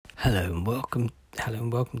Hello and welcome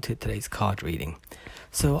to today's card reading.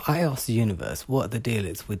 So I asked the universe what the deal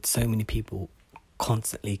is with so many people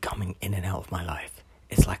constantly coming in and out of my life.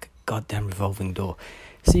 It's like a goddamn revolving door.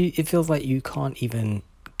 So it feels like you can't even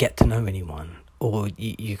get to know anyone, or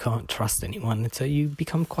you can't trust anyone, and so you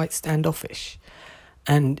become quite standoffish.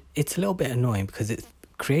 And it's a little bit annoying because it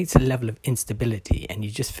creates a level of instability, and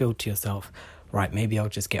you just feel to yourself, right, maybe I'll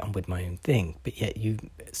just get on with my own thing. But yet you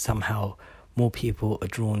somehow, more people are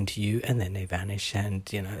drawn to you and then they vanish, and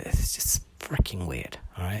it's just freaking weird.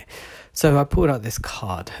 All right, so I pulled out this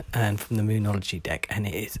card and from the Moonology deck, and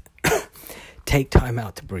it is take time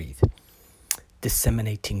out to breathe.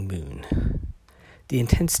 Disseminating moon. The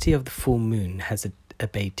intensity of the full moon has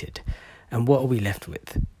abated, and what are we left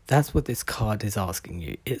with? That's what this card is asking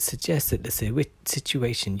you. It suggests that the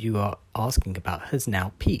situation you are asking about has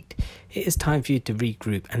now peaked. It is time for you to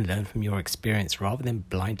regroup and learn from your experience rather than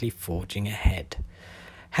blindly forging ahead.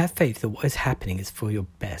 Have faith that what is happening is for your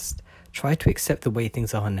best. Try to accept the way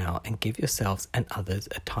things are now and give yourselves and others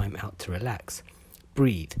a time out to relax.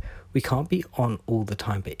 Breathe. We can't be on all the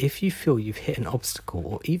time, but if you feel you've hit an obstacle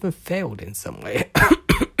or even failed in some way,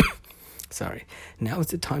 now is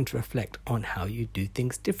the time to reflect on how you do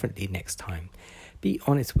things differently next time. Be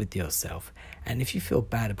honest with yourself, and if you feel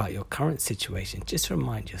bad about your current situation, just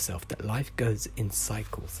remind yourself that life goes in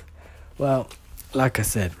cycles. Well, like I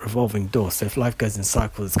said, revolving door, so if life goes in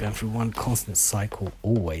cycles, it's going through one constant cycle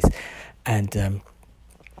always. And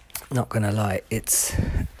not gonna lie, it's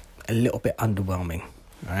a little bit underwhelming,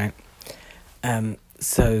 right?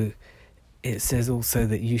 So it says also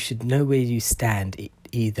that you should know where you stand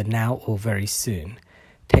either now or very soon.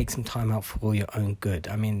 Take some time out for your own good.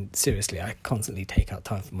 I mean, seriously, I constantly take out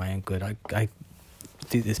time for my own good. I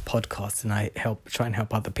do this podcast and I try and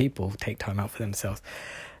help other people take time out for themselves.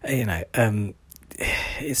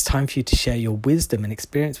 It's time for you to share your wisdom and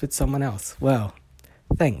experience with someone else. Well,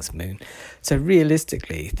 thanks, Moon. So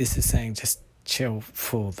realistically, this is saying just chill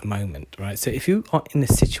for the moment, right? So if you are in a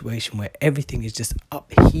situation where everything is just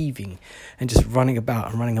upheaving and just running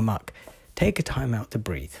about and running amok, take a time out to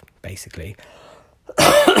breathe, basically.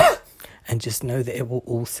 And just know that it will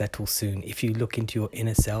all settle soon if you look into your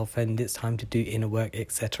inner self, and it's time to do inner work,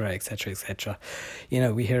 etc., etc., etc.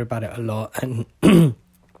 We hear about it a lot, and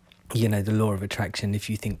the law of attraction. If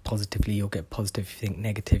you think positively, you'll get positive. If you think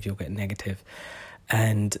negative, you'll get negative.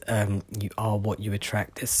 And you are what you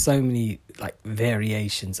attract. There's so many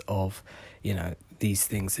variations of these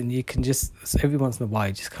things, and you can just every once in a while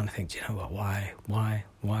you just kind of think, what,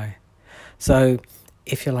 why? So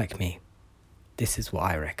if you're like me, this is what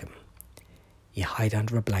I reckon. You hide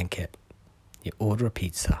under a blanket, you order a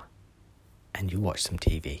pizza, and you watch some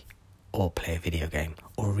TV, or play a video game,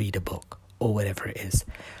 or read a book, or whatever it is.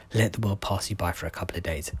 Let the world pass you by for a couple of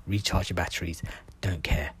days. Recharge your batteries. Don't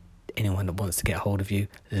care. Anyone that wants to get hold of you,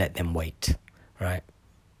 let them wait, right?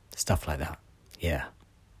 Stuff like that. Yeah.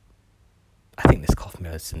 I think this cough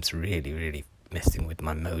medicine's really, really messing with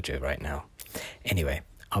my mojo right now. Anyway,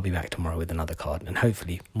 I'll be back tomorrow with another card and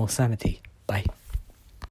hopefully more sanity. Bye.